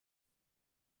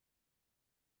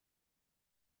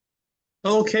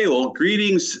Okay, well,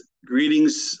 greetings,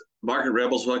 market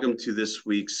rebels. Welcome to this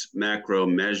week's macro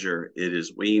measure. It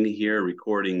is Wayne here,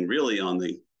 recording really on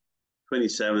the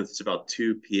 27th. It's about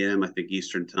 2 p.m., I think,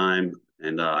 Eastern time,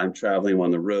 and I'm traveling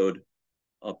on the road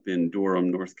up in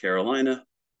Durham, North Carolina,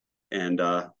 and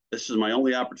this is my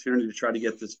only opportunity to try to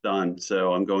get this done.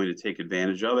 So I'm going to take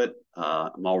advantage of it.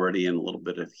 I'm already in a little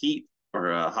bit of heat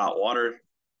or hot water,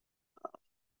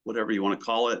 whatever you want to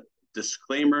call it.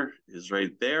 Disclaimer is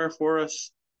right there for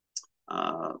us.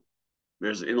 Uh,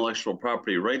 There's an intellectual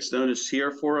property rights notice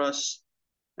here for us.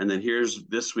 And then here's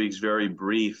this week's very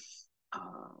brief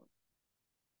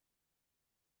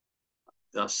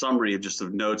summary of just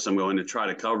of notes I'm going to try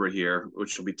to cover here,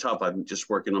 which will be tough. I'm just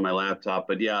working on my laptop.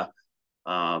 But yeah,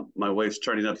 my wife's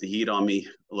turning up the heat on me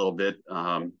a little bit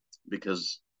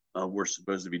because we're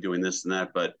supposed to be doing this and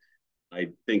that. But I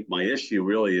think my issue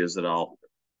really is that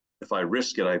if I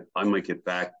risk it, I might get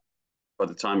back by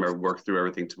the time I work through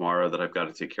everything tomorrow that I've got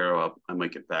to take care of. I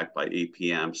might get back by 8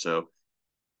 p.m. So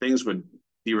things would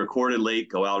be recorded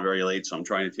late, go out very late. So I'm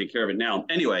trying to take care of it now.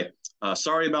 Anyway,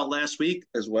 sorry about last week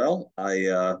as well.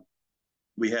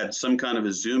 We had some kind of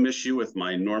a Zoom issue with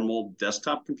my normal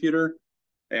desktop computer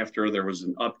after there was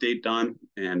an update done,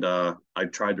 and I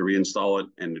tried to reinstall it,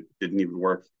 and it didn't even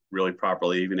work really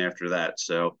properly even after that.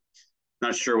 So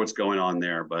not sure what's going on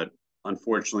there, but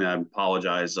unfortunately, I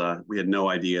apologize. We had no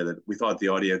idea that we thought the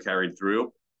audio carried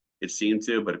through. It seemed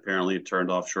to, but apparently it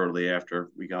turned off shortly after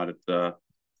we got it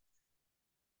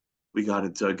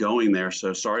going there.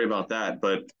 So sorry about that.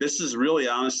 But this is really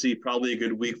honestly probably a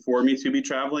good week for me to be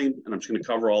traveling. And I'm just going to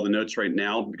cover all the notes right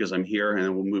now because I'm here, and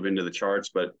then we'll move into the charts.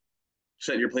 But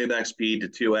set your playback speed to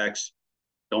 2x.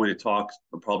 Going to talk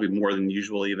probably more than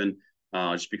usual even.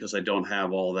 Just because I don't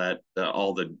have all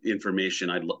the information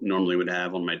I normally would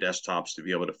have on my desktops to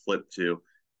be able to flip to.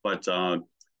 But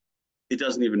it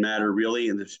doesn't even matter really,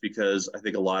 and it's because I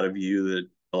think a lot of you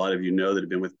know that have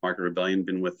been with Market Rebellion,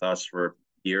 been with us for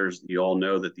years. You all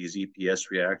know that these EPS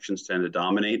reactions tend to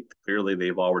dominate. Clearly,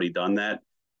 they've already done that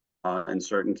in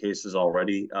certain cases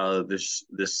already this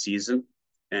season,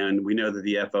 and we know that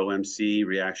the FOMC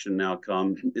reaction and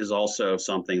outcome is also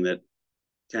something that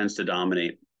tends to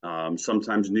dominate.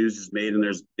 Sometimes news is made and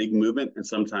there's big movement, and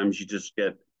sometimes you just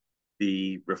get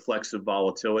the reflexive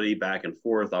volatility back and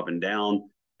forth, up and down,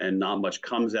 and not much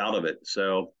comes out of it.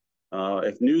 So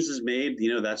if news is made,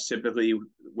 that's typically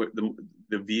what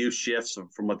the view shifts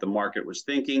from what the market was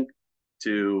thinking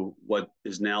to what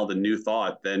is now the new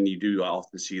thought. Then you do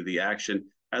often see the action.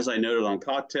 As I noted on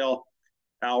Cocktail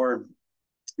Hour,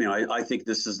 I think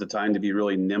this is the time to be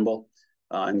really nimble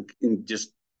and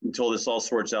just until this all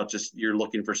sorts out, just you're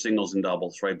looking for singles and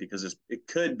doubles, right? Because it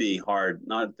could be hard,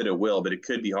 not that it will, but it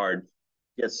could be hard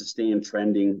to get sustained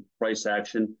trending price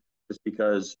action just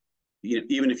because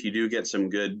even if you do get some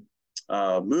good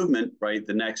movement, right,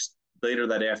 later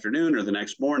that afternoon or the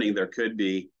next morning, there could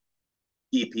be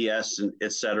EPS and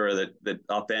et cetera that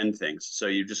upend things. So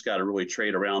you just got to really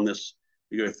trade around this.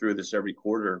 We go through this every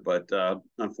quarter, but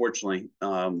unfortunately,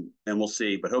 and we'll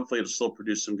see, but hopefully it'll still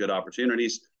produce some good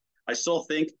opportunities. I still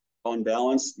think on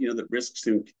balance, that risks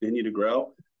can continue to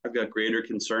grow. I've got greater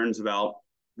concerns about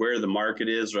where the market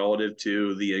is relative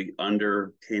to the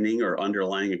underpinning or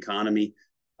underlying economy.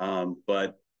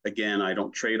 But again, I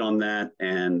don't trade on that,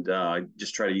 and I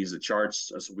just try to use the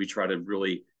charts as we try to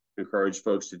really encourage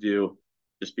folks to do,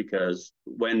 just because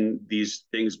when these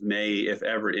things may, if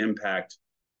ever, impact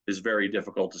is very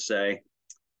difficult to say.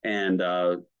 And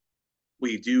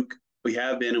we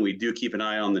have been and we do keep an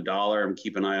eye on the dollar and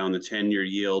keep an eye on the 10-year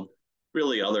yield,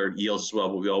 really other yields as well,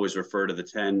 but we always refer to the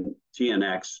 10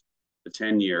 TNX, the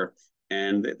 10-year.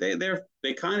 And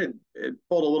they kind of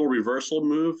pulled a little reversal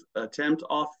move attempt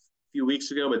off a few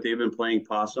weeks ago, but they've been playing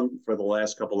possum for the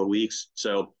last couple of weeks.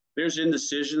 So there's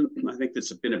indecision. I think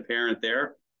that's been apparent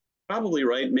there. Probably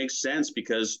right, makes sense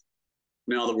because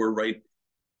now that we're right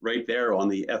there on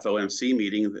the FOMC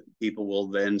meeting, that people will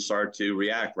then start to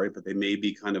react, right? But they may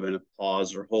be kind of in a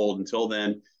pause or hold until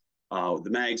then. The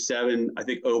Mag 7, I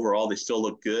think overall they still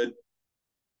look good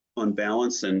on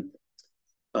balance,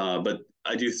 but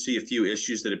I do see a few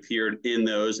issues that appeared in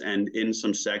those and in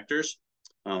some sectors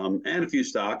and a few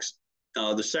stocks.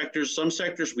 Some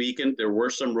sectors weakened. There were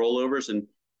some rollovers, and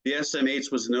the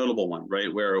SMH was a notable one,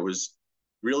 right, where it was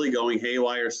really going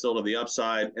haywire still to the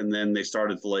upside, and then they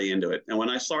started to lay into it. And when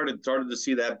I started to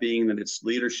see that being that its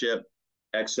leadership,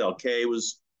 XLK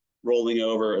was rolling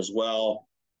over as well.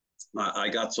 I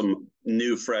got some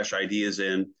new, fresh ideas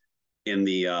in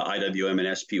the IWM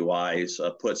and SPY's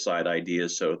put side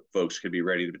ideas, so folks could be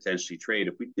ready to potentially trade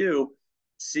if we do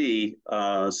see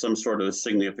some sort of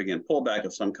significant pullback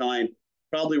of some kind.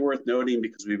 probably worth noting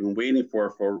because we've been waiting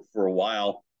for a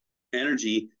while.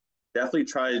 Energy definitely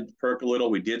tried to perk a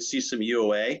little. We did see some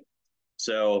UOA.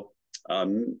 So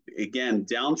again,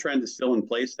 downtrend is still in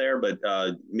place there, but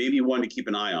maybe one to keep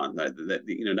an eye on. That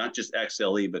not just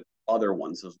XLE, but other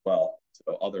ones as well.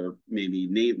 So other maybe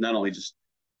not only just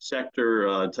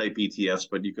sector type ETFs,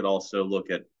 but you could also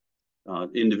look at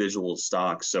individual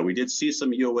stocks. So we did see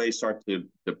some UOA start to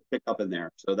pick up in there.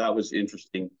 So that was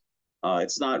interesting.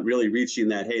 It's not really reaching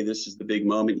that, hey, this is the big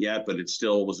moment yet, but it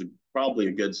still was probably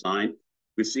a good sign.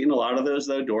 We've seen a lot of those,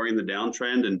 though, during the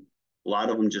downtrend, and a lot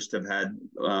of them just have had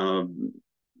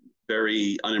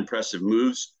very unimpressive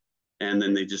moves, and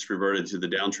then they just reverted to the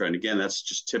downtrend. Again, that's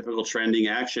just typical trending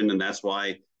action, and that's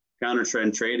why counter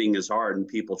trend trading is hard, and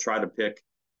people try to pick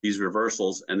these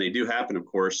reversals, and they do happen, of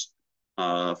course,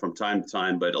 from time to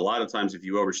time. But a lot of times, if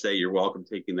you overstay, you're welcome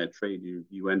taking that trade.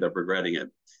 You end up regretting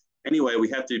it. Anyway, we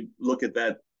have to look at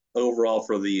that overall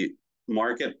for the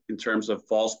market in terms of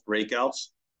false breakouts,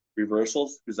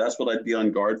 reversals, because that's what I'd be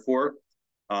on guard for.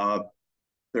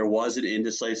 There was an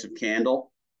indecisive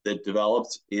candle that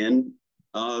developed in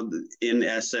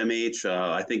SMH.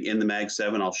 I think in the Mag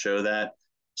 7, I'll show that.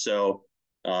 So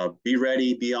be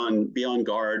ready, be on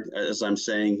guard, as I'm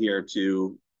saying here,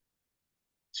 to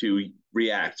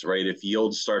react, right? If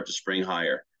yields start to spring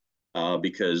higher,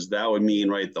 because that would mean,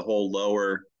 right, the whole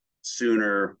lower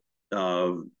sooner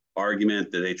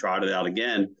argument that they trotted out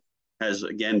again has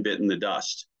again bitten the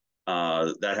dust.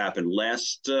 That happened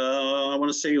last, I want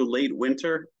to say late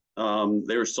winter.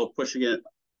 They were still pushing it.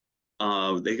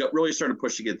 They really started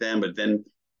pushing it then, but then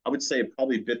I would say it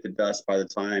probably bit the dust by the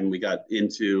time we got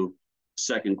into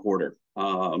second quarter.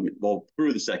 Well,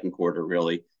 through the second quarter,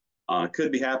 really.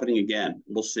 Could be happening again.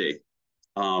 We'll see.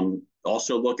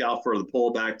 Also look out for the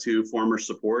pullback to former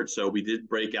support. So we did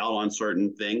break out on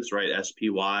certain things, right?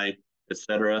 SPY,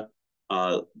 etc.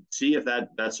 See if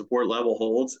that support level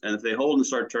holds, and if they hold and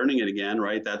start turning it again,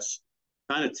 right? That's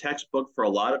kind of textbook for a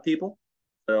lot of people.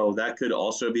 So that could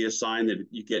also be a sign that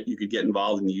you could get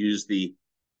involved and use the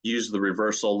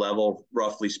reversal level,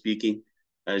 roughly speaking,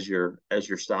 as your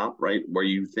stop, right? Where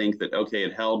you think that, okay,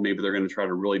 it held, maybe they're going to try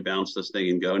to really bounce this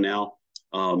thing and go now.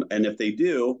 And if they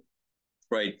do,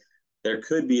 right, there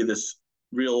could be this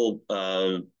real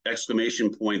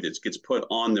exclamation point that gets put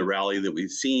on the rally that we've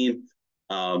seen.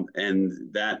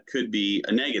 And that could be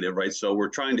a negative, right? So we're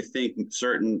trying to think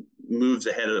certain moves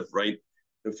ahead of, right,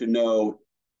 to know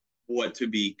what to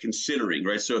be considering,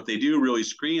 right? So if they do really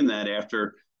screen that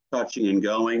after touching and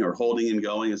going or holding and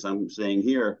going, as I'm saying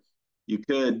here, you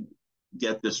could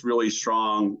get this really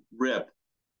strong rip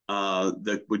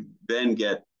that would then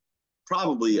get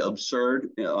probably absurd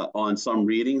on some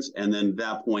readings. And then at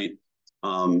that point,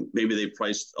 maybe they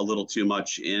priced a little too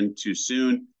much in too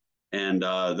soon, and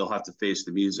they'll have to face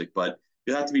the music. But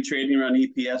you'll have to be trading around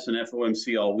EPS and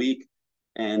FOMC all week.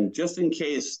 And just in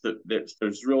case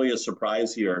there's really a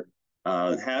surprise here,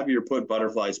 have your put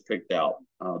butterflies picked out.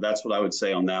 That's what I would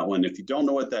say on that one. If you don't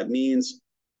know what that means,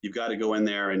 you've got to go in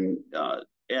there and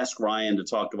ask Ryan to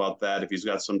talk about that if he's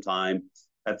got some time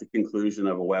at the conclusion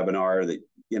of a webinar that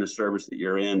in a service that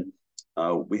you're in.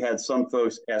 We had some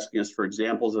folks asking us for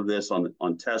examples of this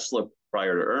on Tesla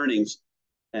prior to earnings.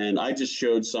 And I just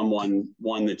showed someone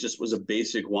one that just was a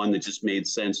basic one that just made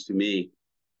sense to me.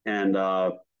 And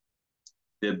the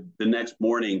next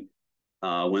morning,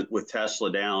 with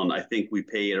Tesla down, I think we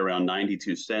paid around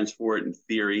 92 cents for it. In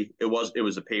theory, it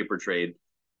was a paper trade,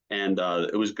 and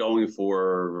it was going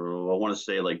for, I want to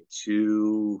say, like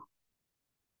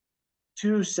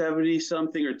 270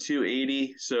 something or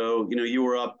 280. So you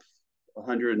were up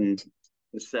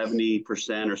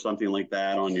 170% or something like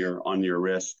that on your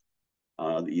risk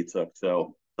that you took.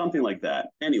 So something like that.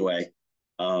 Anyway,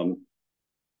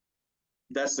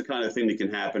 that's the kind of thing that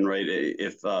can happen, right?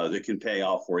 If it can pay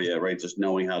off for you, right? Just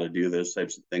knowing how to do those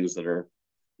types of things that are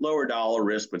lower dollar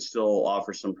risk, but still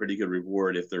offer some pretty good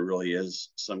reward if there really is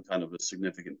some kind of a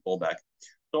significant pullback.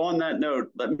 So on that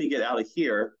note, let me get out of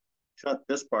here, shut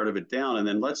this part of it down, and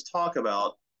then let's talk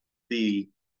about the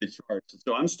charts.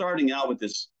 So I'm starting out with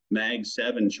this Mag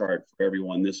 7 chart for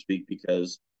everyone this week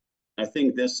because I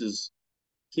think this is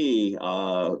key.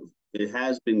 It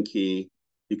has been key.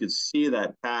 You could see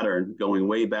that pattern going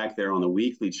way back there on the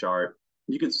weekly chart.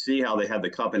 You could see how they had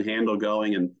the cup and handle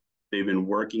going, and they've been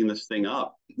working this thing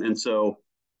up. And so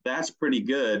that's pretty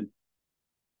good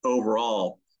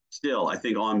overall, still, I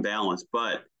think, on balance.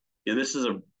 But this is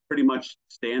a pretty much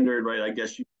standard, right? I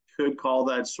guess you could call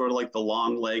that sort of like the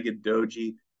long-legged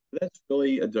doji. That's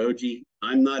really a doji.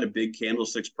 I'm not a big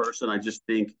candlesticks person. I just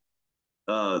think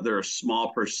they're a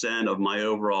small percent of my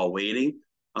overall weighting.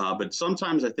 But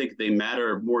sometimes I think they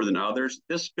matter more than others.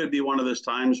 This could be one of those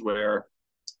times where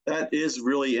that is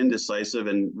really indecisive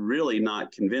and really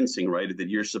not convincing, right? That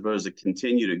you're supposed to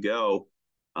continue to go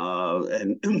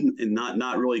and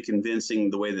not really convincing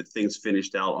the way that things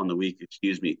finished out on the week,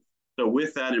 excuse me. So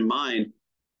with that in mind,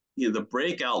 the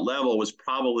breakout level was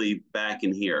probably back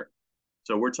in here.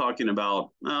 So we're talking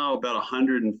about about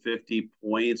 150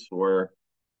 points or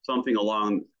something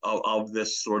along of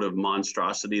this sort of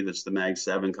monstrosity that's the Mag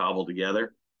 7 cobbled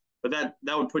together. But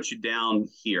that would put you down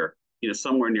here,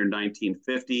 somewhere near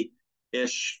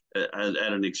 1950-ish at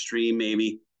an extreme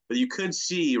maybe. But you could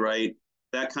see, right,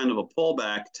 that kind of a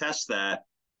pullback, test that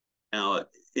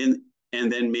in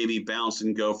and then maybe bounce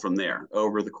and go from there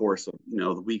over the course of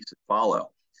the weeks that follow.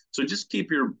 So just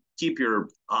keep your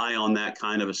eye on that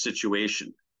kind of a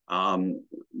situation.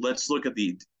 Let's look at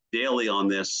the daily on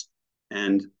this,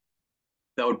 and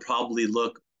that would probably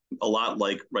look a lot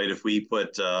like, right, if we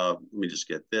put, let me just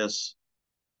get this,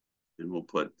 and we'll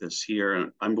put this here.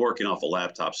 And I'm working off a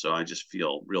laptop, so I just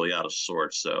feel really out of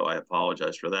sorts, so I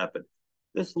apologize for that. But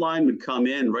this line would come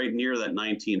in right near that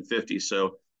 1950.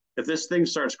 So if this thing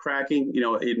starts cracking,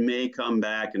 it may come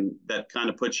back, and that kind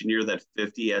of puts you near that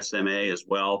 50 SMA as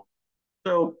well.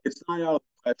 So it's not out of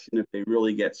the question if they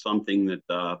really get something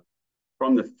that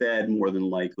from the Fed, more than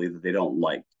likely, that they don't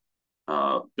like.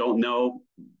 Don't know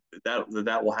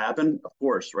that will happen, of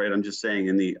course, right? I'm just saying,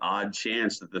 in the odd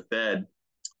chance that the Fed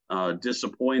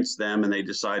disappoints them and they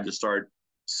decide to start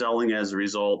selling as a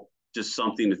result, just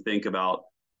something to think about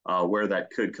where that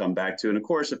could come back to. And of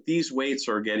course, if these weights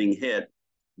are getting hit,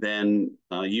 then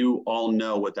you all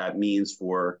know what that means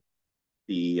for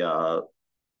the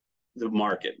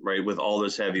market, right? With all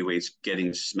those heavyweights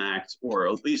getting smacked, or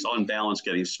at least on balance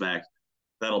getting smacked,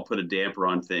 that'll put a damper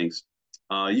on things.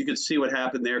 You can see what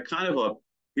happened there. Kind of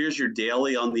here's your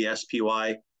daily on the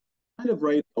SPY, kind of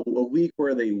right a week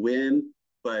where they win,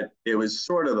 but it was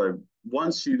sort of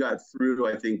once you got through,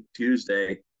 I think,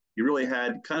 Tuesday, you really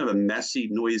had kind of a messy,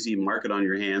 noisy market on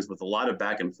your hands with a lot of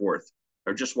back and forth.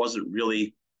 There just wasn't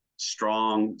really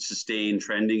strong, sustained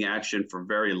trending action for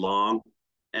very long.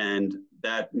 And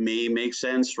that may make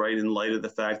sense, right, in light of the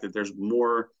fact that there's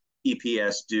more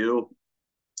EPS due.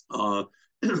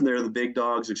 They're the big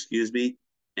dogs, excuse me.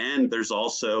 And there's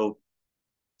also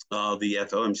the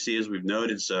FOMC, as we've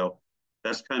noted. So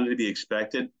that's kind of to be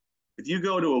expected. If you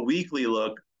go to a weekly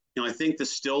look, I think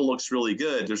this still looks really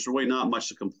good. There's really not much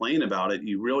to complain about it.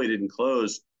 You really didn't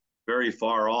close very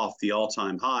far off the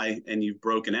all-time high, and you've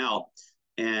broken out.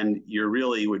 And you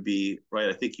really would be, right,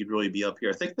 I think you'd really be up here.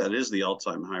 I think that is the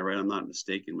all-time high, right? I'm not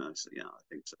mistaken. Yeah, I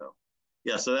think so.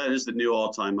 Yeah, so that is the new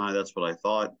all-time high. That's what I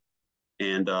thought.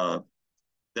 And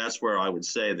that's where I would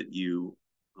say that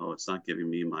it's not giving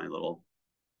me my little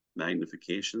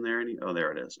magnification there. Oh,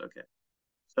 there it is. Okay.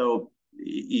 So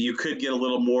you could get a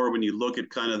little more when you look at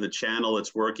kind of the channel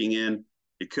it's working in.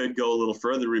 It could go a little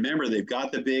further. Remember, they've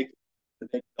got the big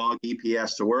dog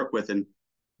EPS to work with, and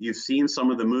you've seen some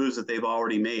of the moves that they've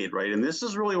already made, right? And this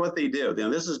is really what they do. Now,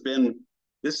 this has been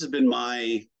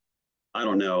my, I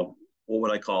don't know, what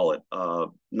would I call it?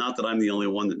 Not that I'm the only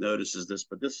one that notices this,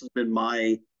 but this has been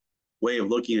my way of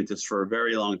looking at this for a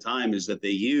very long time, is that they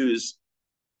use,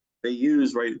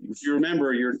 right? If you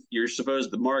remember, you're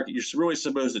supposed, the market, you're really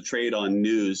supposed to trade on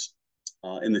news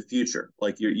in the future.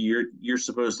 Like you're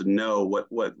supposed to know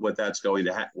what that's going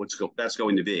to that's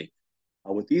going to be.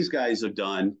 What these guys have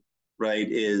done, right,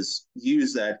 is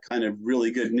use that kind of really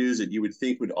good news that you would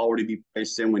think would already be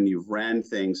priced in when you've ran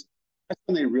things. That's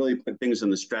when they really put things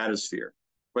in the stratosphere,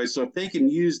 right? So if they can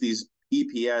use these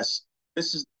EPS,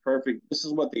 this is perfect. This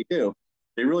is what they do.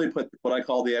 They really put what I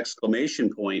call the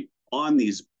exclamation point on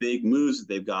these big moves that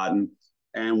they've gotten.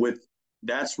 And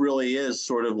that's really is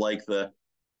sort of like the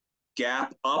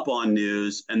gap up on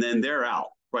news, and then they're out,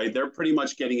 right? They're pretty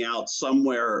much getting out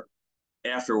somewhere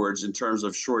afterwards in terms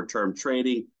of short-term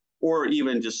trading, or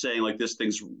even just saying, like, this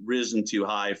thing's risen too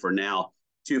high for now,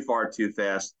 too far, too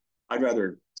fast. I'd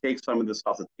rather take some of this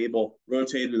off the table,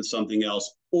 rotate it into something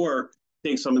else, or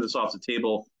take some of this off the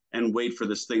table and wait for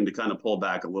this thing to kind of pull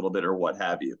back a little bit or what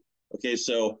have you. Okay,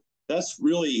 so that's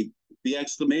really the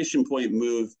exclamation point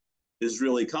move is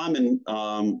really common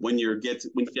when you get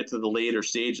to the later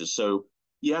stages. So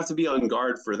you have to be on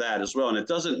guard for that as well. And it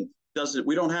doesn't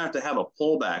we don't have to have a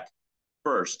pullback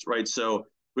first, right? So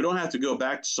we don't have to go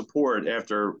back to support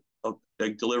after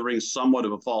delivering somewhat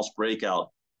of a false breakout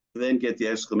to then get the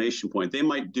exclamation point. They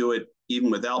might do it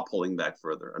even without pulling back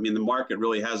further. I mean, the market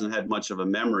really hasn't had much of a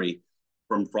memory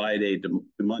from Friday to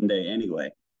Monday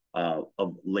anyway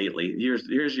of lately.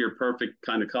 Here's your perfect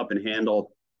kind of cup and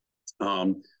handle.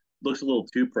 looks a little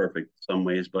too perfect in some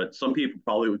ways, but some people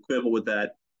probably would quibble with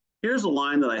that. Here's a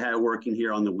line that I had working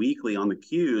here on the weekly on the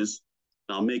cues.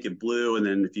 I'll make it blue, and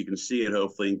then if you can see it,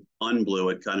 hopefully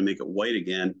unblue it, kind of make it white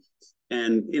again.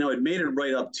 And it made it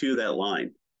right up to that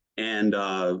line, and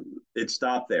it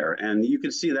stopped there. And you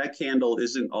can see that candle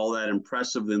isn't all that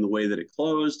impressive in the way that it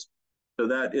closed, so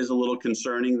that is a little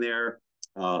concerning there.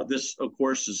 This, of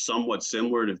course, is somewhat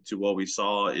similar to what we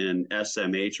saw in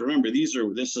SMH. Remember,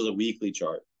 this is a weekly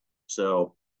chart.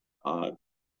 So let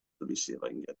me see if I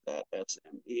can get that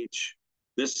SMH.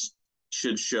 This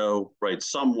should show, right,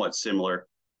 somewhat similar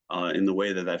in the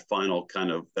way that final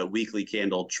kind of that weekly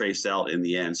candle traced out in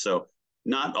the end. So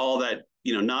not all that,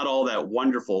 not all that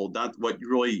wonderful, not what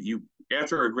you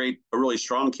after a really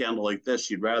strong candle like this,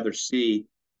 you'd rather see,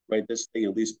 right, this thing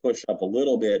at least push up a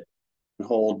little bit and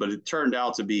hold, but it turned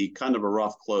out to be kind of a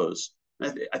rough close.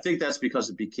 I think that's because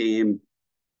it became,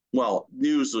 well,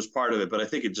 news was part of it, but I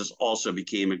think it just also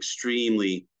became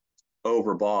extremely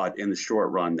overbought in the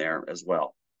short run there as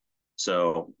well.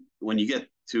 So when you get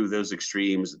to those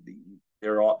extremes, they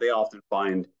often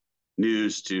find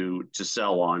news to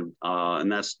sell on,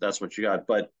 and that's what you got.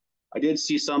 But I did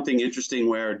see something interesting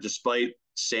where, despite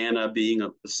Santa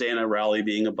rally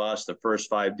being a bust, the first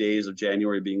 5 days of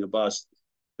January being a bust,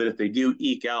 that if they do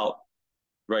eke out,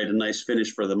 right, a nice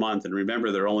finish for the month, and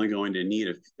remember they're only going to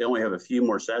they only have a few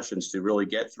more sessions to really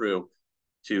get through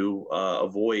to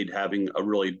avoid having a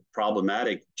really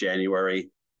problematic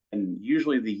January. And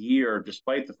usually the year,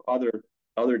 despite the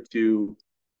other two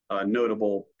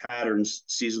notable patterns,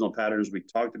 seasonal patterns we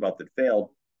talked about that failed,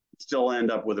 still end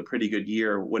up with a pretty good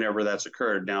year whenever that's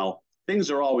occurred. Now,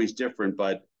 things are always different,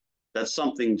 but that's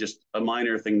something, just a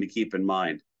minor thing to keep in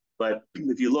mind. But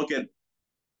if you look at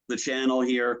the channel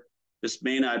here, this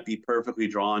may not be perfectly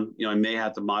drawn. I may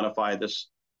have to modify this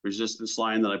resistance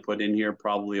line that I put in here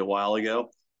probably a while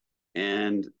ago.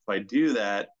 And if I do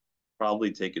that,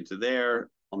 probably take it to there.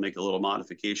 I'll make a little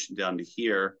modification down to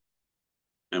here,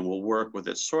 and we'll work with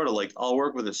it I'll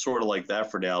work with it sort of like that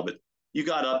for now, but you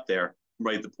got up there,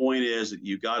 right? The point is that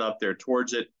you got up there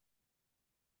towards it,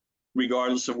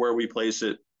 regardless of where we place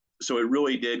it. So it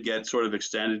really did get sort of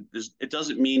extended. It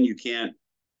doesn't mean you can't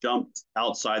jump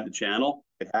outside the channel.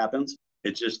 It happens.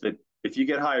 It's just that if you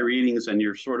get high readings and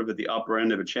you're sort of at the upper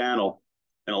end of a channel,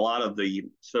 and a lot of the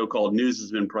so-called news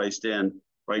has been priced in,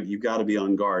 right, you've got to be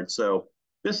on guard. So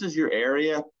this is your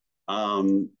area.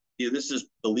 This is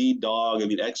the lead dog. I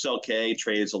mean, XLK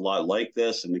trades a lot like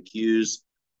this, and the Qs,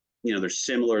 they're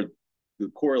similar. The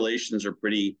correlations are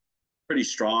pretty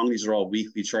strong. These are all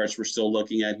weekly charts we're still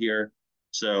looking at here.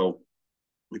 So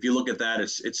if you look at that,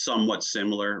 it's somewhat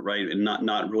similar, right? And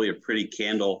not really a pretty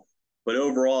candle. But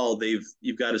overall,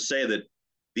 you've got to say that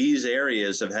these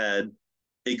areas have had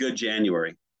a good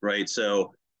January, right?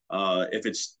 So if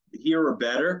it's here or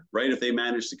better, right? If they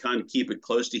manage to kind of keep it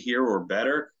close to here or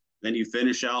better, then you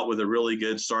finish out with a really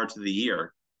good start to the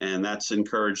year. And that's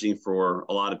encouraging for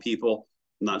a lot of people.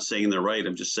 I'm not saying they're right.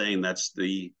 I'm just saying that's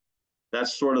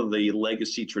sort of the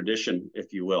legacy tradition,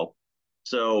 if you will.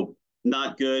 So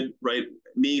not good, right?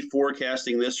 Me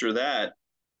forecasting this or that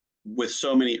with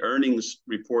so many earnings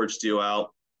reports due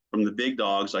out from the big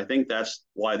dogs. I think that's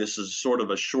why this is sort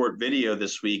of a short video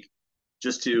this week,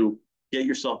 just to get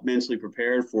yourself mentally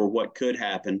prepared for what could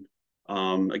happen.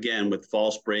 Again, with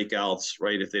false breakouts,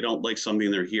 right? If they don't like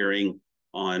something they're hearing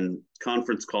on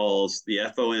conference calls, the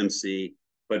FOMC,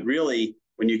 but really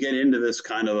when you get into this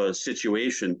kind of a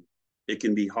situation, it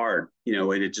can be hard,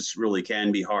 and it just really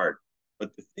can be hard.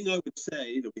 But the thing I would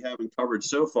say that we haven't covered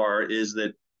so far is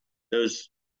that those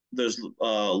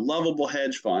lovable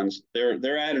hedge funds,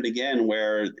 they're at it again,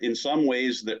 where in some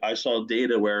ways that I saw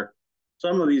data where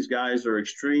some of these guys are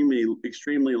extremely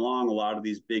long, a lot of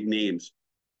these big names.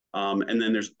 And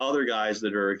then there's other guys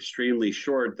that are extremely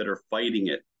short that are fighting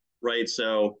it, right?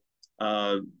 So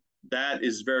that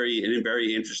is a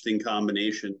very interesting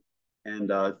combination.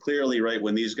 And clearly, right,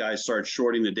 when these guys start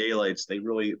shorting the daylights, they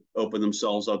really open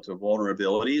themselves up to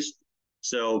vulnerabilities.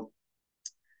 So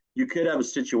you could have a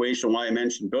situation, why I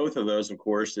mentioned both of those, of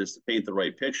course, is to paint the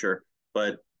right picture.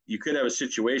 But you could have a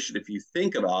situation, if you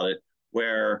think about it,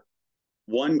 where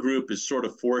one group is sort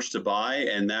of forced to buy,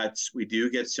 and we do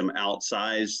get some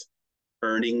outsized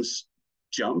earnings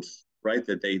jumps, right?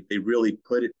 That they really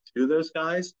put it to those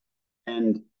guys.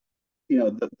 And,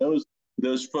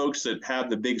 those folks that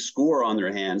have the big score on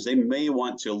their hands, they may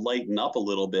want to lighten up a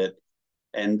little bit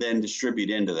and then distribute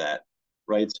into that,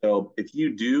 right? So if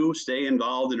you do stay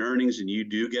involved in earnings and you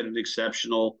do get an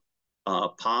exceptional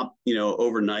pop,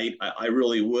 overnight, I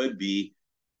really would be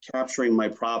capturing my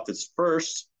profits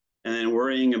first and then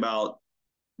worrying about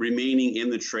remaining in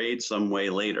the trade some way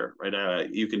later, right?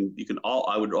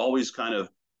 I would always kind of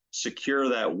secure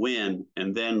that win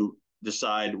and then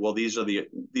decide, well, these are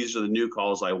the new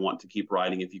calls I want to keep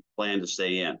riding if you plan to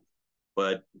stay in.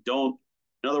 But don't,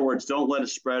 in other words, don't let a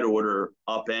spread order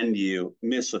upend you,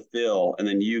 miss a fill, and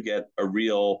then you get a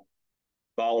real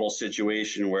volatile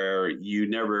situation where you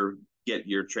never get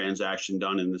your transaction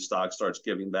done and the stock starts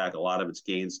giving back a lot of its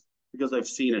gains, because I've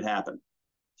seen it happen.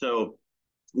 So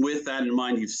with that in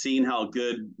mind, you've seen how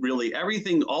good really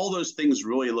everything, all those things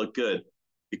really look good.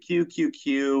 The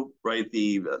QQQ, right?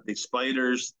 The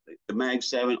spiders, the Mag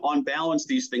 7, on balance,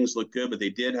 these things look good, but they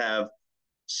did have,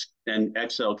 and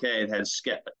XLK, it had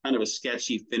kind of a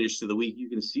sketchy finish to the week. You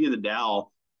can see the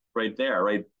Dow right there,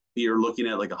 right? You're looking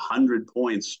at like 100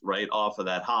 points right off of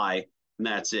that high, and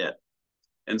that's it.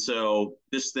 And so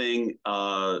this thing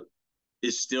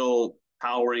is still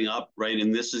powering up, right?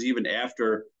 And this is even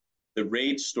after the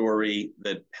rate story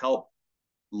that helped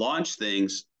launch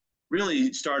things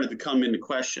really started to come into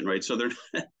question, right? So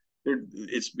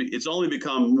it's only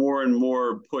become more and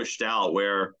more pushed out,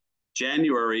 where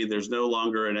January, there's no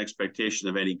longer an expectation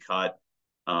of any cut.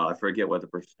 I forget what the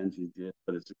percentage is,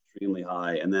 but it's extremely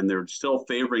high. And then they're still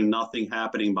favoring nothing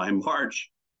happening by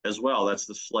March as well. That's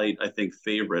the slight, I think,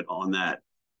 favorite on that.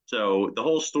 So the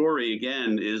whole story,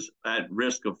 again, is at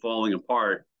risk of falling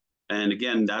apart. And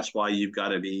again, that's why you've got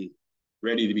to be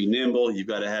ready to be nimble. You've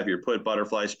got to have your put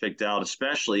butterflies picked out,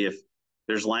 especially if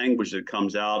there's language that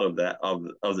comes out of that of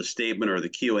the statement or the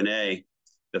Q&A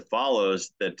that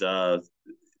follows that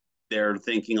they're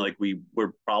thinking like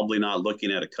we're probably not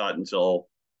looking at a cut until,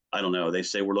 I don't know, they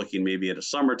say we're looking maybe at a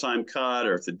summertime cut,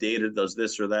 or if the data does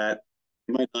this or that.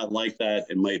 You might not like that.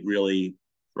 It might really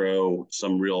throw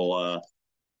some real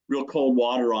cold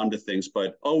water onto things.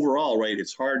 But overall, right,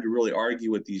 it's hard to really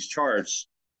argue with these charts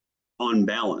on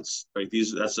balance, right?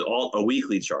 That's all a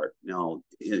weekly chart. Now,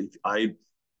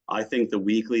 I think the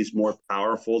weekly is more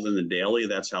powerful than the daily.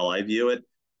 That's how I view it.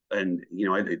 And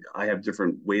I have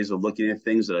different ways of looking at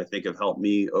things that I think have helped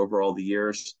me over all the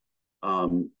years.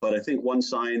 But I think one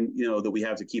sign that we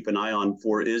have to keep an eye out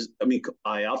for is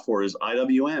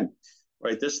IWM,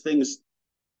 right? This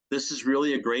is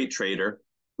really a great trader.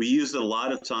 We use it a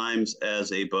lot of times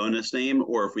as a bonus name,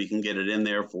 or if we can get it in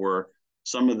there for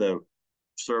some of the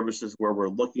services where we're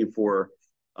looking for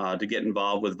to get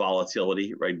involved with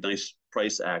volatility, right? Nice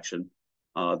price action.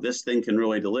 This thing can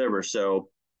really deliver. So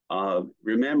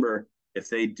remember, if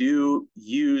they do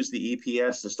use the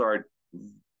EPS to start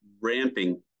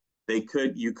ramping,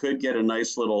 you could get a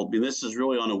nice little, this is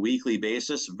really on a weekly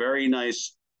basis, very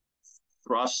nice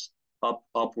thrust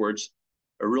upwards,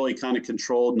 a really kind of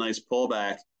controlled, nice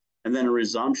pullback, and then a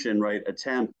resumption, right?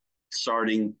 Attempt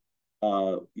starting,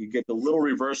 you get the little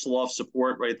reversal off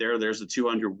support right there. There's the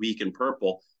 200 week in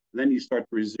purple. And then you start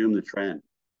to resume the trend,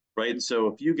 right? And so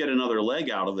if you get another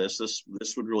leg out of this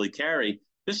would really carry.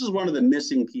 This is one of the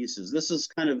missing pieces. This is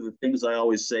kind of the things I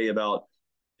always say about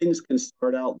things can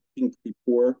start out looking pretty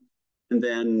poor, and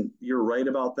then you're right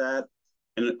about that.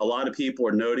 And a lot of people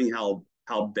are noting how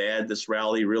bad this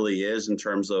rally really is in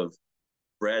terms of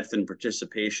breadth and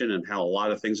participation, and how a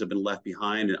lot of things have been left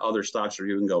behind and other stocks are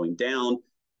even going down.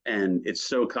 And it's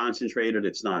so concentrated,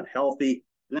 it's not healthy.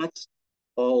 And that's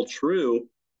all true,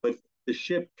 but the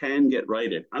ship can get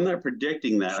righted. I'm not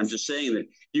predicting that. I'm just saying that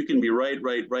you can be right.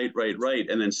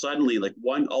 And then suddenly, like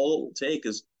all it will take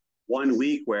is 1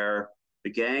 week where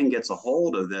the gang gets a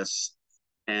hold of this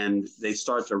and they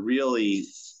start to really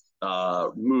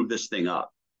move this thing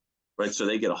up, right? So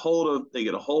they get a hold of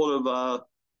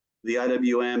the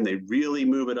IWM, they really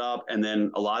move it up, and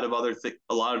then a lot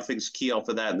of things key off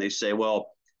of that, and they say,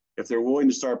 well, if they're willing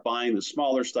to start buying the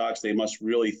smaller stocks, they must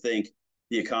really think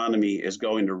the economy is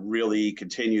going to really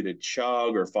continue to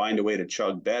chug or find a way to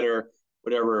chug better,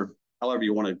 however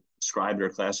you want to describe it or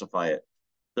classify it.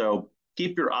 So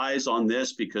keep your eyes on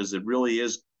this, because it really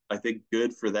is, I think,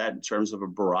 good for that in terms of a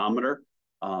barometer.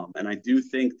 And I do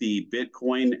think the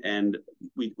Bitcoin, and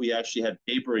we actually had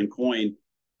paper and coin.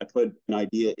 I put an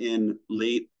idea in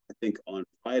late, I think on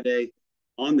Friday,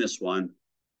 on this one,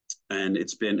 and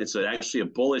it's actually a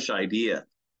bullish idea.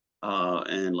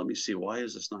 And let me see, why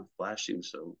is this not flashing?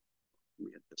 So let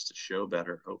me get this to show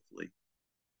better, hopefully.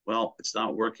 Well, it's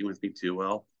not working with me too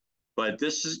well, but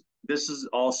this is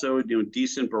also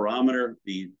decent barometer.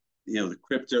 The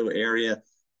crypto area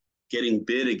getting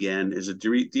bid again is a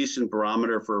decent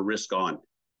barometer for a risk on.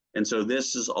 And so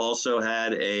this has also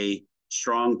had a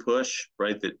strong push,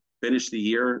 right, that finished the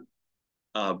year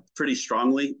pretty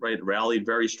strongly, right, rallied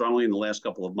very strongly in the last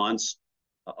couple of months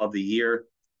of the year,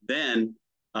 then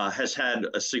has had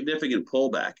a significant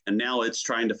pullback, and now it's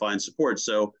trying to find support.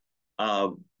 So uh,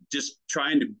 just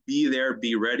trying to be there,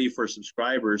 be ready for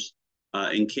subscribers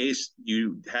in case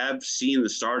you have seen the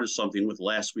start of something with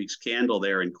last week's candle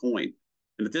there in coin.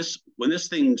 And when this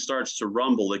thing starts to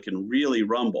rumble, it can really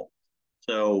rumble.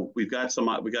 So we got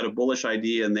a bullish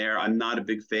idea in there. I'm not a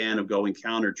big fan of going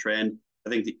counter trend. I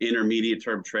think the intermediate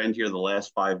term trend here the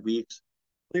last 5 weeks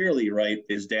clearly, right,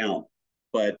 is down.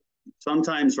 But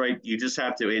sometimes, right, you just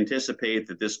have to anticipate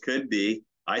that this could be,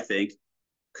 I think,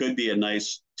 could be a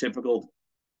nice typical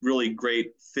really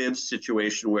great fibs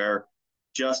situation where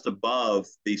just above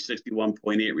the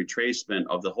 61.8 retracement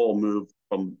of the whole move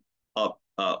from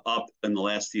up in the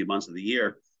last few months of the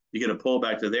year, you get a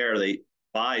pullback to there. They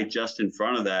buy just in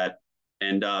front of that,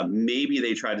 and maybe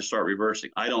they try to start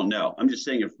reversing. I don't know. I'm just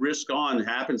saying if risk on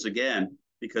happens again,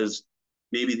 because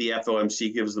maybe the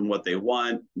FOMC gives them what they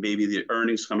want, maybe the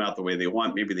earnings come out the way they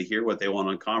want, maybe they hear what they want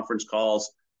on conference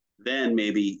calls, then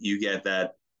maybe you get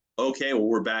that, okay, well,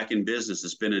 we're back in business.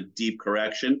 It's been a deep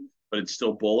correction, but it's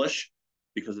still bullish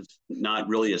because it's not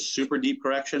really a super deep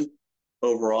correction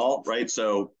overall, right?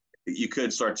 So you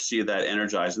could start to see that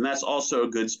energize. And that's also a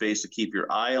good space to keep your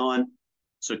eye on.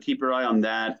 So keep your eye on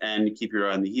that and keep your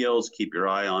eye on the yields, keep your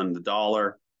eye on the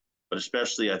dollar. But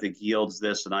especially, I think yields,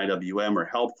 this and IWM are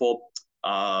helpful.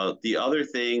 The other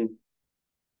thing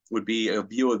would be a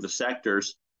view of the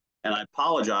sectors. And I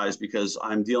apologize because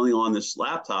I'm dealing on this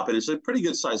laptop, and it's a pretty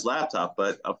good sized laptop,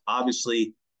 but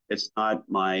obviously it's not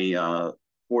my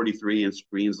 43-inch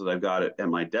screens that I've got at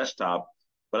my desktop.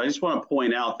 But I just want to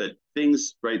point out that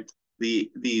things, right,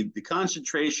 the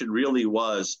concentration really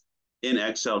was in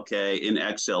XLK, in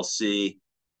XLC,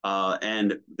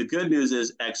 and the good news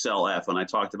is XLF, and I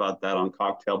talked about that on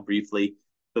Cocktail briefly.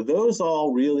 So those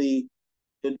all really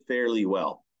did fairly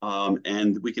well.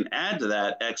 And we can add to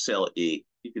that XLE.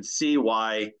 You can see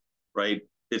why, right?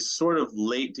 It's sort of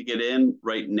late to get in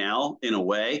right now in a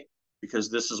way,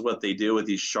 because this is what they do with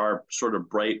these sharp, sort of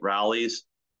bright rallies.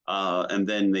 And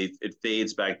then it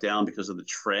fades back down because of the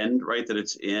trend, right, that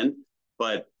it's in.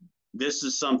 But this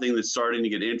is something that's starting to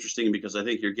get interesting because I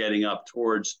think you're getting up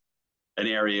towards an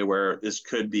area where this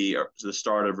could be the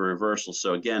start of a reversal.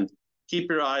 So again, keep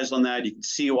your eyes on that. You can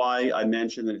see why I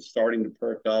mentioned that it's starting to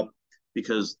perk up,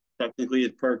 because technically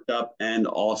it perked up, and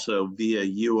also via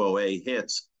UOA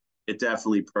hits, it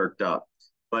definitely perked up.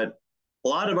 But a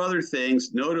lot of other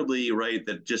things, notably, right,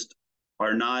 that just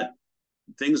are not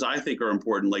things I think are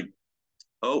important, like,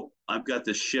 oh, I've got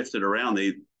this shifted around.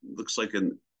 It looks like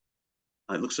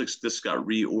this got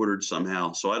reordered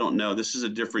somehow. So I don't know. This is a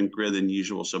different grid than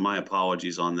usual. So my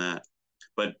apologies on that.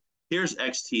 But here's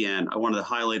XTN. I wanted to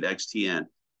highlight XTN.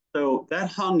 So that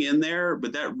hung in there,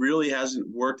 but that really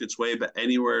hasn't worked its way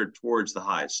anywhere towards the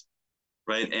highs,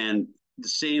 right? And the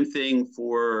same thing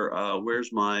for,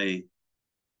 where's my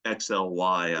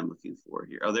XLY I'm looking for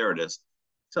here? Oh, there it is.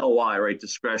 XLY, right?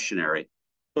 Discretionary.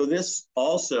 So this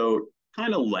also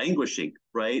kind of languishing,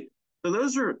 right? So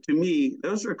those are, to me,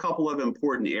 those are a couple of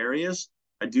important areas.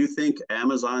 I do think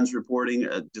Amazon's reporting,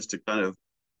 just to kind of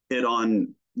hit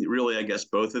on really, I guess,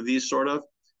 both of these sort of.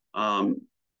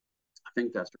 I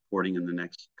think that's reporting in the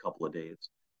next couple of days.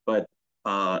 But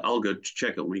I'll go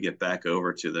check it when we get back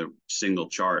over to the single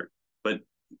chart. But,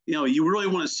 you know, you really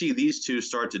want to see these two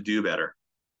start to do better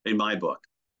in my book.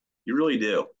 You really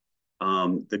do.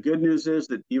 The good news is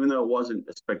that even though it wasn't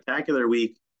a spectacular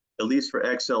week, at least for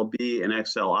XLB and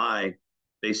XLI,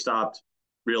 they stopped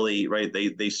really, right?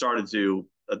 They started to,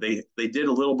 they did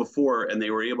a little before, and they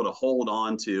were able to hold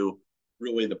on to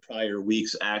really the prior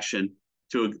week's action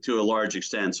to a large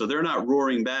extent. So they're not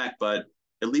roaring back, but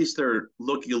at least they're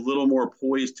looking a little more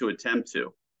poised to attempt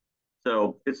to.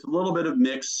 So it's a little bit of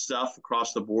mixed stuff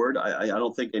across the board. I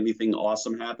don't think anything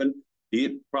awesome happened.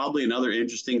 Probably another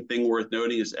interesting thing worth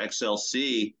noting is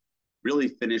XLC really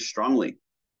finished strongly,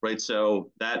 right?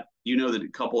 So that, you know, that a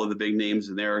couple of the big names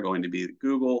in there are going to be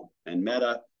Google and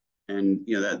Meta, and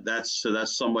you know that's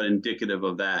somewhat indicative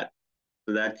of that.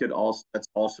 So that's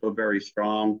also very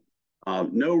strong.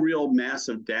 No real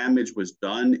massive damage was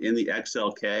done in the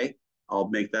XLK. I'll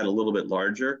make that a little bit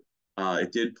larger.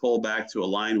 It did pull back to a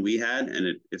line we had,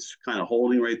 and it's kind of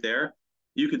holding right there.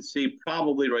 You could see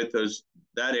probably right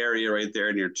that area right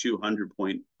there near 200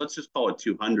 point. Let's just call it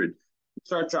 200.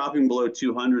 Start dropping below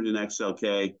 200 in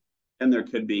XLK, and there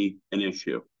could be an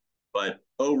issue. But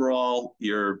overall,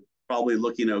 you're probably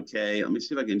looking okay. Let me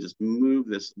see if I can just move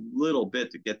this little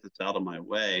bit to get this out of my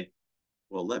way.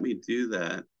 Well, let me do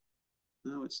that.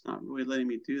 No, it's not really letting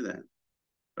me do that.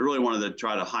 I really wanted to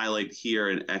try to highlight here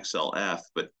in XLF,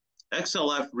 but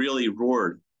XLF really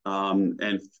roared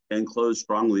and closed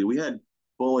strongly. We had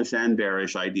bullish and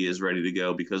bearish ideas ready to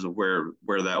go because of where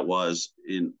that was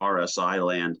in RSI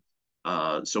land.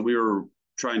 So we were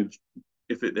trying,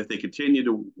 if they continue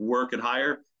to work it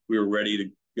higher, we were ready to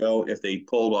go. If they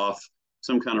pulled off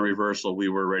some kind of reversal, we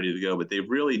were ready to go. But they've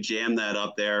really jammed that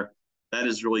up there. That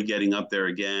is really getting up there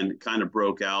again. It kind of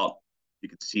broke out. You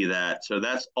can see that. So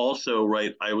that's also,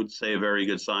 right, I would say, a very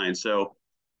good sign. So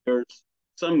there's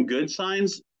some good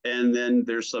signs and then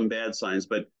there's some bad signs.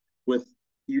 But with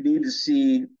you need to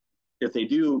see if they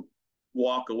do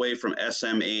walk away from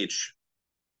SMH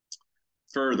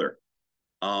further,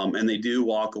 and they do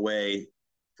walk away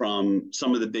from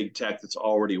some of the big tech that's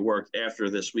already worked after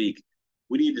this week.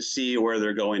 We need to see where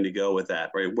they're going to go with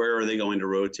that, right? Where are they going to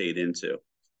rotate into?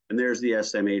 And there's the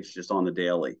SMH just on the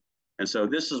daily. And so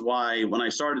this is why when I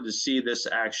started to see this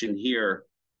action here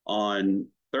on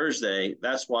Thursday,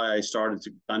 that's why I started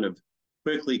to kind of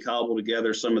quickly cobble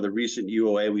together some of the recent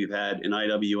UOA we've had in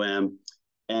IWM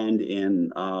and in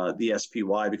the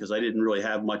SPY, because I didn't really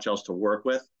have much else to work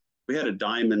with. We had a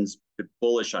diamonds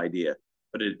bullish idea,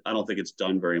 but I don't think it's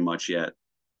done very much yet.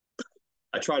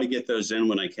 I try to get those in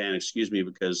when I can, excuse me,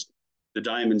 because the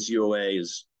diamonds UOA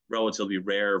is relatively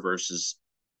rare versus,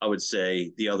 I would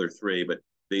say, the other three. But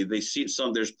they see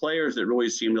some, there's players that really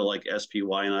seem to like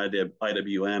SPY and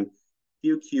IWM.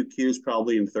 QQQ is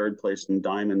probably in third place, and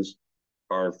diamonds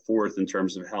are fourth in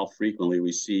terms of how frequently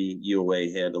we see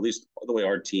UOA hit, at least the way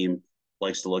our team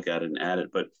likes to look at it and add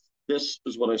it. But this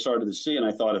is what I started to see, and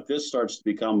I thought if this starts to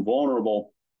become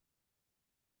vulnerable,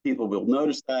 people will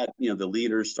notice that, the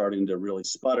leaders starting to really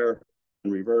sputter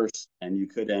and reverse, and you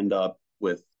could end up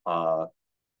with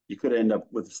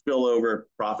spillover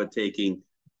profit taking.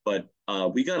 But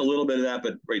we got a little bit of that,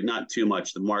 but right, not too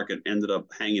much. The market ended up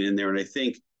hanging in there, and I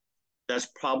think that's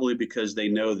probably because they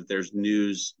know that there's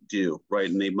news due, right?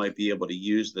 And they might be able to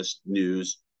use this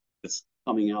news that's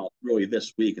coming out really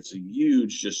this week. It's a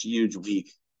huge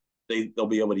week. They'll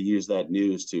be able to use that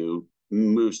news to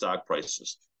move stock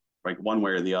prices, right, one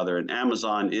way or the other. And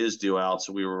Amazon is due out,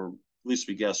 so at least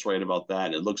we guessed right about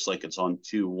that. It looks like it's on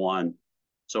 2-1.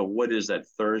 So what is that,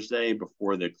 Thursday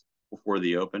before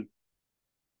the open?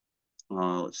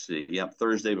 Let's see. Yep,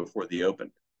 Thursday before the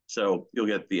open. So you'll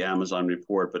get the Amazon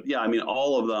report. But yeah, I mean,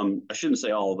 all of them, I shouldn't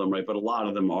say all of them, right? But a lot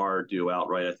of them are due out,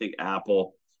 right? I think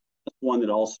Apple, one that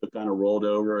also kind of rolled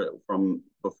over from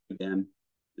again,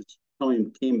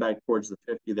 came back towards the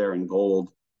 50 there in gold.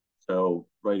 So,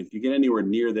 right, if you get anywhere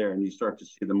near there and you start to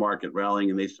see the market rallying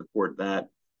and they support that,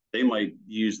 they might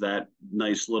use that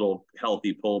nice little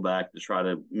healthy pullback to try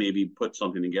to maybe put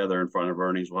something together in front of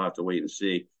earnings. We'll have to wait and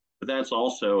see. But that's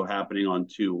also happening on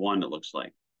 2-1, it looks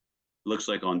like. Looks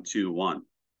like on 2-1.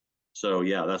 So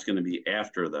yeah, that's going to be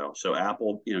after though. So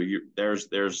Apple,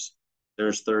 there's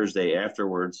Thursday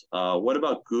afterwards. What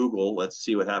about Google? Let's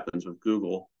see what happens with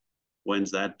Google.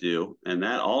 When's that due? And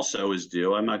that also is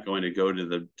due. I'm not going to go to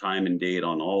the time and date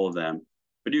on all of them,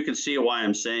 but you can see why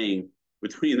I'm saying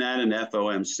between that and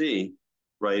FOMC,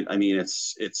 right? I mean,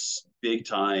 it's big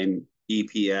time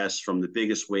EPS from the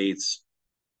biggest weights,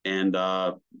 and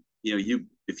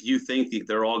if you think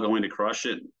they're all going to crush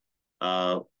it,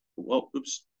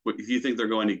 if you think they're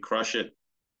going to crush it,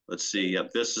 let's see.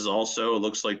 Yep, this is also, it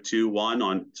looks like 2-1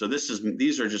 on. So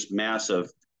these are just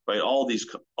massive, right? All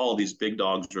these big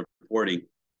dogs reporting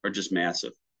are just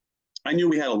massive. I knew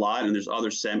we had a lot, and there's other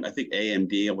I think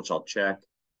AMD, which I'll check.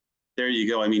 There you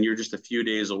go. I mean, you're just a few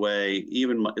days away.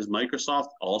 Even is Microsoft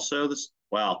also this?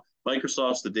 Wow,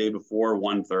 Microsoft's the day before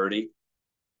 1:30.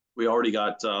 We already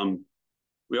got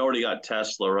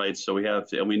Tesla, right? So we have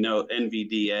to, and we know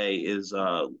NVDA is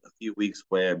a few weeks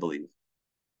away, I believe.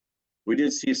 We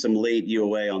did see some late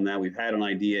UOA on that. We've had an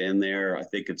idea in there. I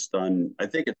think it's done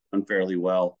fairly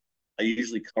well. I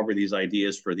usually cover these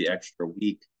ideas for the extra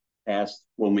week past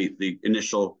when the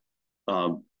initial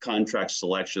contract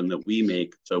selection that we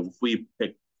make. So if we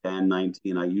pick 10,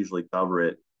 19, I usually cover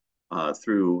it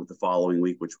through the following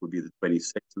week, which would be the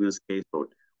 26th in this case. But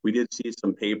we did see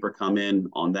some paper come in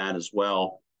on that as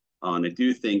well. And I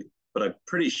do think, but I'm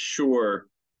pretty sure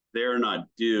they're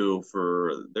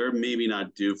maybe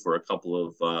not due for a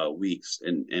couple of weeks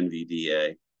in NVDA.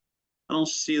 I don't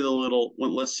see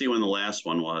let's see when the last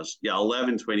one was. Yeah,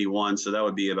 11/21. So that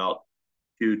would be about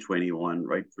 2/21,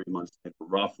 right? 3 months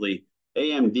roughly.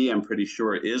 AMD, I'm pretty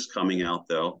sure, is coming out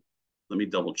though. Let me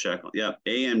double check. Yeah,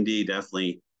 AMD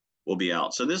definitely will be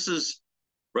out. So this is,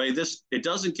 right, it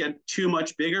doesn't get too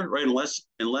much bigger, right? Unless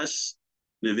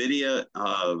NVIDIA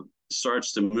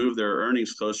starts to move their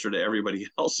earnings closer to everybody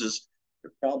else's,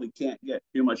 it probably can't get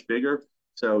too much bigger.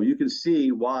 So you can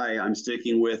see why I'm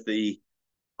sticking with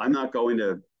I'm not going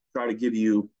to try to give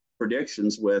you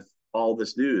predictions with all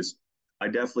this news. I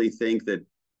definitely think that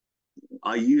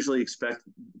I usually expect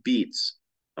beats.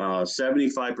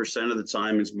 75% of the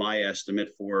time is my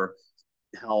estimate for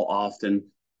how often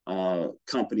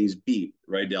companies beat,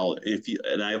 right? Now, if you,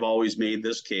 and I've always made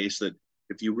this case that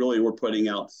if you really were putting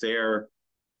out fair,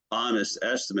 honest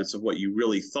estimates of what you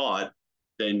really thought,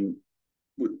 then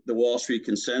the Wall Street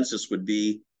consensus would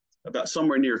be about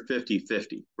somewhere near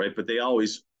 50-50, right? But they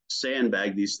always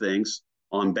sandbag these things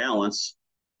on balance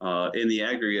in the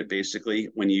aggregate, basically,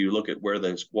 when you look at where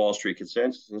the Wall Street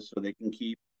consensus is, so they can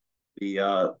keep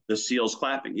the seals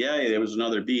clapping. Yeah, there was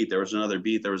another beat. There was another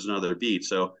beat. There was another beat.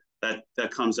 So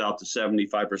that comes out to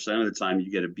 75% of the time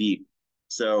you get a beat.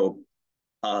 So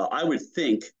I would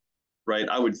think, right?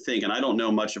 I would think, and I don't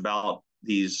know much about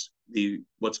the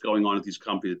what's going on at these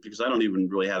companies because I don't even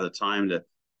really have the time to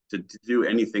do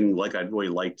anything like I'd really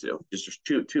like to. Just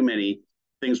there's too many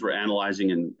things we're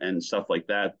analyzing and stuff like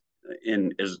that,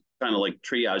 and is kind of like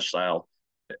triage style,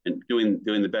 and doing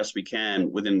the best we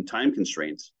can within time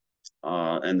constraints.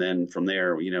 And then from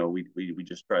there, we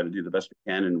just try to do the best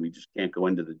we can, and we just can't go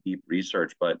into the deep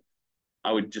research. But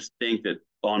I would just think that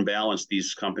on balance,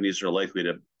 these companies are likely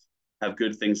to have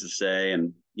good things to say,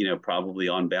 and probably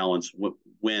on balance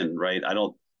win. Right? I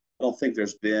don't think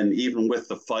there's been, even with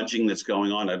the fudging that's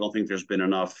going on, I don't think there's been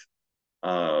enough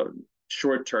uh,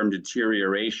 short-term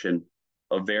deterioration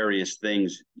of various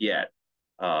things yet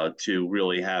to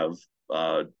really have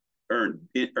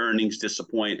earnings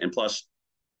disappoint. And plus,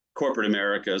 corporate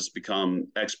America has become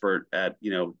expert at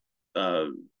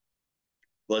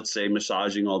let's say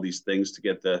massaging all these things to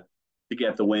get the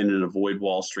win and avoid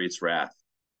Wall Street's wrath.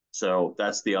 So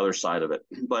that's the other side of it.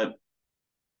 But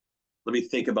let me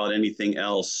think about anything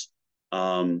else.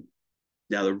 Now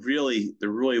there really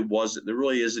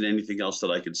isn't anything else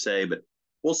that I could say, but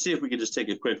we'll see if we can just take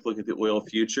a quick look at the oil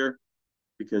future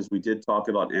because we did talk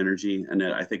about energy, and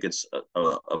I think it's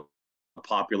a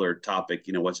popular topic.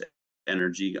 What's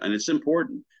energy, and it's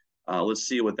important. Let's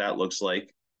see what that looks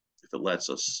like if it lets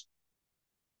us.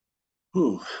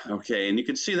 Whew, okay, and you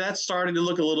can see that's starting to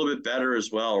look a little bit better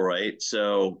as well, right?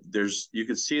 So you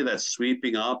can see that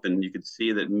sweeping up, and you can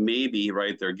see that maybe,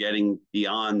 right, they're getting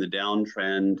beyond the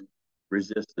downtrend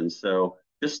resistance. So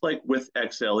just like with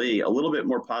XLE, a little bit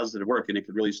more positive work, and it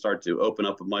could really start to open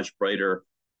up a much brighter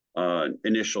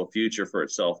initial future for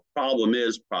itself. Problem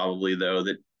is probably though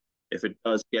that if it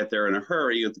does get there in a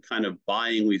hurry, with the kind of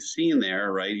buying we've seen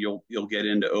there, right, you'll get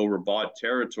into overbought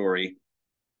territory.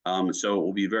 So it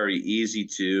will be very easy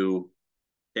to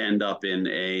end up in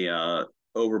a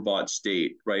overbought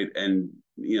state, right? And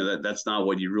that's not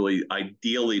what you really,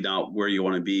 ideally not where you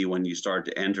want to be when you start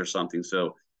to enter something.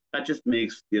 So that just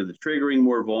makes the triggering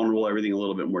more vulnerable, everything a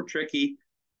little bit more tricky.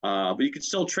 But you can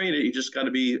still trade it. You just got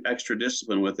to be extra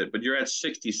disciplined with it. But you're at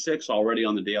 66 already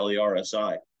on the daily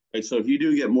RSI. Right? So if you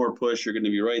do get more push, you're going to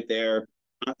be right there.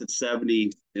 Not that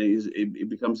 70 it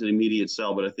becomes an immediate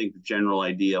sell, but I think the general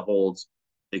idea holds.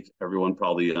 I think everyone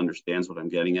probably understands what I'm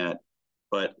getting at.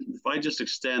 But if I just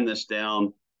extend this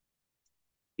down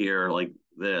here like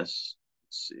this,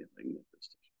 let's see if I can get this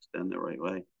to extend the right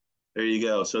way. There you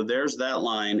go. So there's that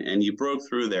line, and you broke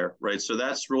through there, right? So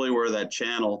that's really where that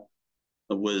channel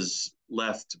was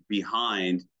left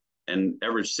behind. And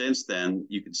ever since then,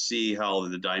 you can see how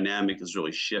the dynamic has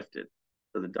really shifted.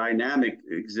 So the dynamic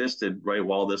existed right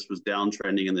while this was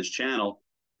downtrending in this channel.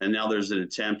 And now there's an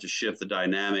attempt to shift the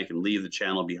dynamic and leave the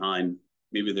channel behind.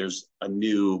 Maybe there's a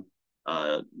new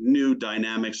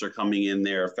dynamics are coming in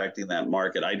there affecting that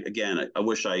market. I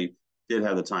wish I did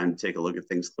have the time to take a look at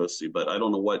things closely, but I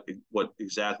don't know what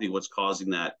exactly what's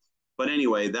causing that. But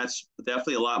anyway, that's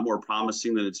definitely a lot more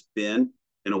promising than it's been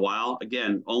in a while.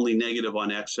 Again, only negative on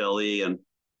XLE, and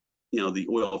the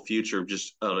oil future,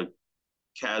 just a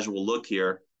casual look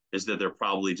here, is that they're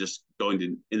probably just going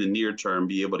to, in the near term,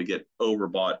 be able to get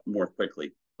overbought more quickly.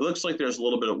 It looks like there's a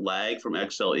little bit of lag from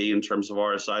XLE in terms of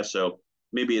RSI, so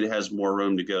maybe it has more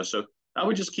room to go. So I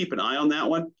would just keep an eye on that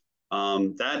one.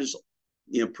 That is,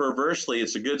 perversely,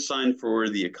 it's a good sign for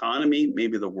the economy,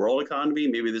 maybe the world economy.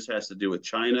 Maybe this has to do with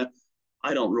China.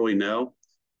 I don't really know.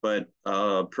 But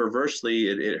perversely,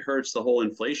 it hurts the whole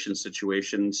inflation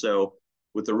situation. So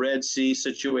with the Red Sea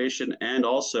situation, and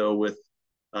also with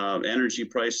energy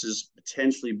prices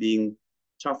potentially being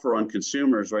tougher on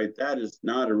consumers, right? That is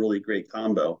not a really great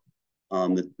combo.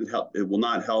 It will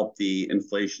not help the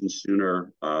inflation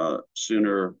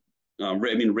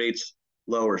rates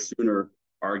lower sooner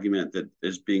argument that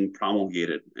is being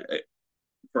promulgated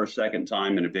for a second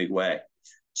time in a big way.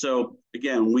 So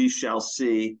again, we shall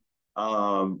see.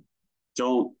 I'll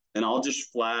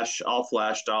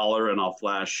flash dollar, and I'll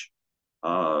flash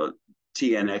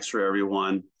TNX for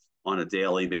everyone on a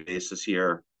daily basis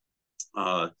here.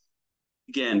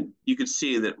 again, you could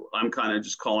see that I'm kind of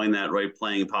just calling that, right,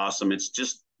 playing possum. It's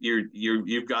just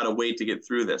you've got to wait to get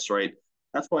through this, right?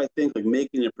 That's why I think like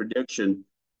making a prediction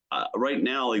right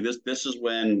now, like this is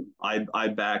when I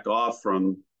back off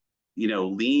from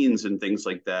leans and things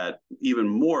like that even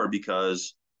more,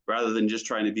 because rather than just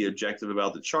trying to be objective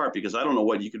about the chart, because I don't know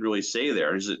what you could really say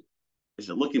there. Is it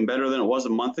looking better than it was a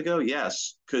month ago?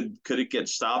 Yes. Could it get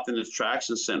stopped in its tracks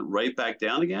and sent right back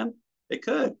down again? It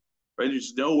could. Right?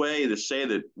 There's no way to say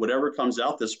that whatever comes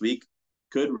out this week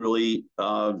could really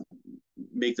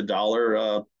make the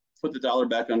dollar put the dollar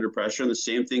back under pressure. And the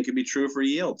same thing could be true for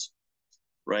yields,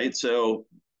 right? So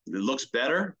it looks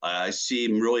better. I see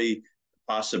really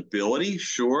possibility,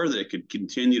 sure, that it could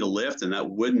continue to lift, and that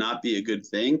would not be a good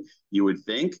thing, you would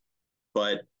think.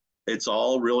 But it's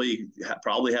all really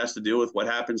probably has to do with what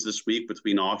happens this week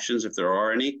between auctions, if there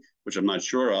are any, which I'm not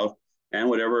sure of, and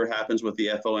whatever happens with the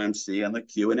FOMC and the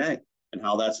Q&A and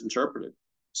how that's interpreted.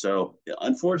 So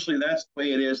unfortunately, that's the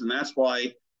way it is, and that's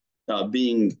why I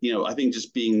think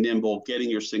just being nimble, getting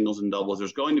your singles and doubles,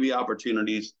 there's going to be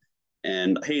opportunities.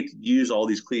 And I hate to use all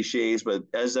these cliches, but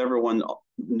as everyone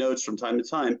notes from time to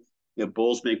time,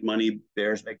 bulls make money,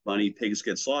 bears make money, pigs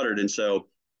get slaughtered. And so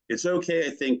it's okay, I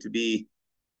think, to be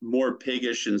more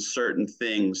piggish in certain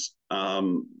things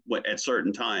at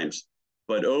certain times.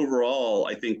 But overall,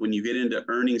 I think when you get into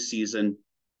earnings season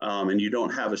and you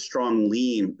don't have a strong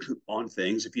lean on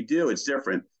things, if you do, it's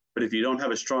different. But if you don't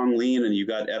have a strong lean and you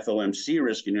got FOMC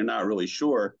risk and you're not really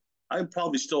sure, I'd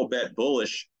probably still bet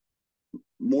bullish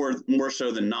more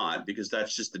so than not, because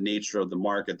that's just the nature of the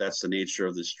market. That's the nature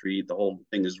of the street. The whole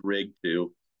thing is rigged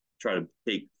to try to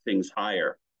take things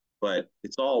higher. But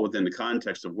it's all within the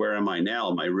context of where am I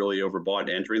now? Am I really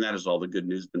overbought entering that? Has all the good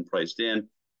news been priced in?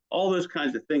 All those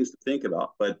kinds of things to think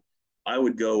about. But I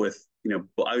would go with,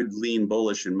 I would lean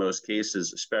bullish in most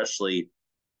cases, especially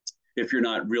if you're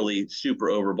not really super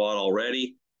overbought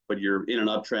already, but you're in an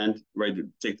uptrend, right? To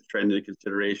take the trend into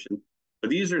consideration. But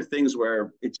these are things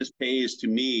where it just pays to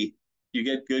me. You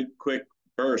get good, quick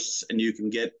bursts, and you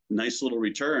can get nice little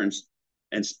returns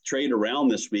and trade around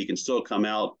this week and still come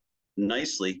out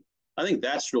nicely. I think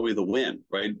that's really the win,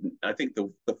 right? I think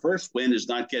the first win is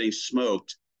not getting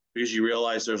smoked, because you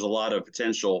realize there's a lot of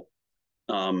potential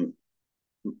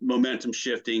momentum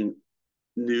shifting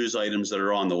news items that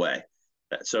are on the way.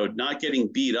 So not getting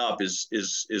beat up is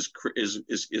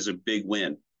a big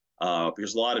win,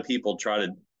 because a lot of people try to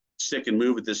stick and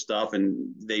move with this stuff,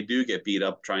 and they do get beat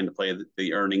up trying to play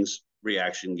the earnings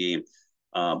reaction game.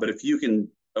 But if you can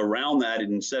around that,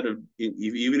 and instead of,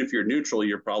 even if you're neutral,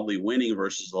 you're probably winning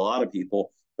versus a lot of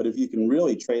people. But if you can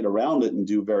really trade around it and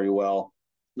do very well,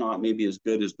 not maybe as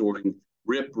good as during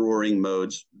rip roaring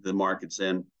modes the market's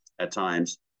in at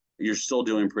times, you're still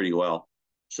doing pretty well.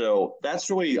 So that's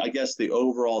really, I guess, the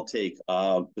overall take.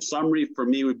 The summary for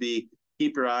me would be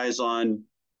keep your eyes on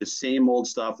the same old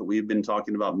stuff that we've been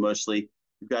talking about mostly.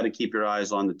 You've got to keep your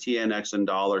eyes on the TNX and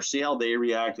dollar, see how they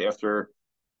react after,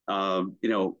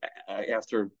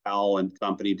 after Powell and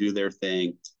company do their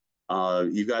thing.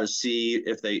 You've got to see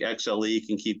if the XLE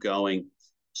can keep going,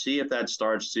 see if that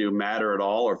starts to matter at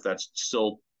all, or if that's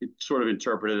still sort of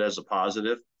interpreted as a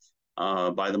positive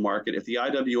by the market. If the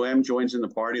IWM joins in the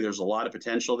party, there's a lot of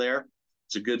potential there.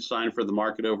 It's a good sign for the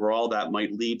market overall. That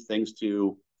might lead things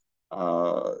to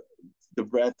the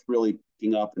breadth really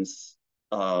picking up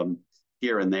and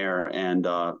here and there. And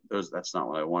that's not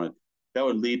what I wanted. That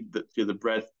would lead to the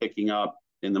breadth picking up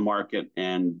in the market.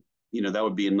 And, that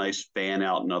would be a nice fan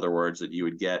out, in other words, that you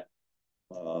would get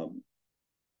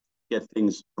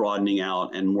things broadening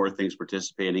out and more things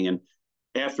participating. And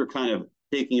after kind of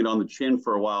taking it on the chin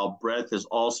for a while, breadth has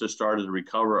also started to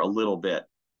recover a little bit,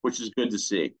 which is good to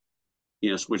see.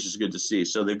 Which is good to see.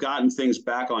 So they've gotten things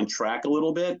back on track a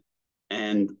little bit,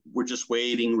 and we're just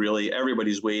waiting. Really,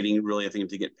 everybody's waiting. Really, I think,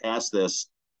 to get past this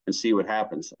and see what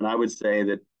happens. And I would say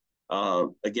that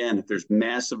again, if there's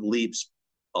massive leaps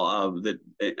that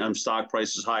stock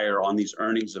prices higher on these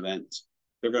earnings events,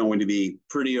 they're going to be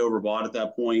pretty overbought at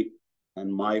that point.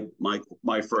 And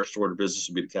my first order of business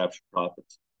would be to capture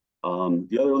profits.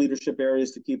 The other leadership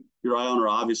areas to keep your eye on are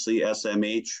obviously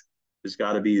SMH. Has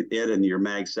got to be it, and your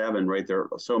Mag 7, right? There,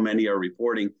 so many are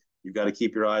reporting. You've got to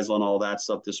keep your eyes on all that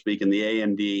stuff this week. And the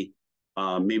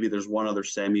AMD, maybe there's one other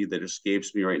semi that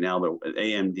escapes me right now, but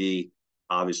AMD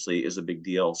obviously is a big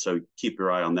deal. So keep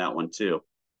your eye on that one too.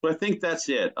 But I think that's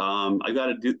it. I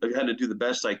had to do the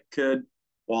best I could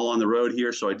while on the road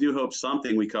here. So I do hope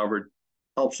something we covered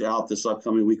helps you out this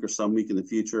upcoming week or some week in the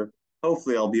future.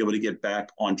 Hopefully I'll be able to get back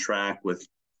on track with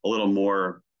a little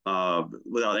more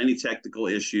without any technical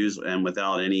issues and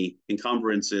without any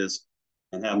encumbrances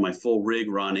and have my full rig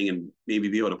running and maybe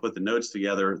be able to put the notes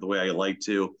together the way I like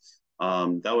to.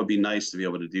 That would be nice to be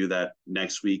able to do that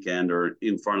next weekend or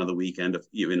in front of the weekend, if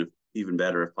even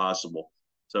better if possible.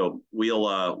 So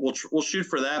we'll shoot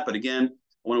for that. But again,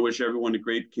 I want to wish everyone a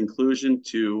great conclusion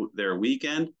to their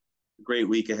weekend. A great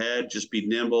week ahead. Just be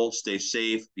nimble, stay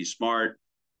safe, be smart,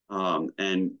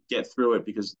 and get through it.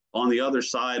 Because on the other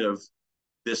side of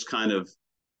this kind of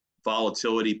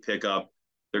volatility pickup,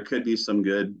 there could be some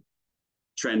good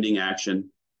trending action,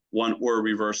 one or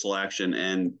reversal action.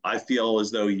 And I feel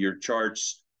as though your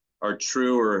charts are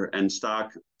truer and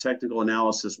stock technical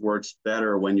analysis works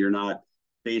better when you're not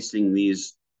facing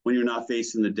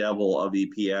the devil of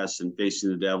EPS and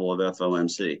facing the devil of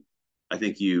FOMC. I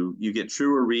think you get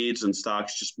truer reads and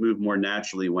stocks just move more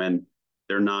naturally when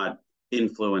they're not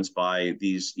influenced by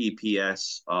these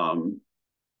EPS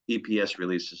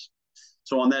releases.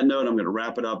 So on that note, I'm going to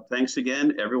wrap it up. Thanks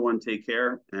again, everyone. Take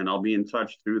care, and I'll be in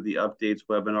touch through the updates,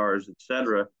 webinars,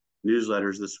 etc.,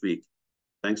 newsletters this week.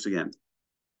 Thanks again.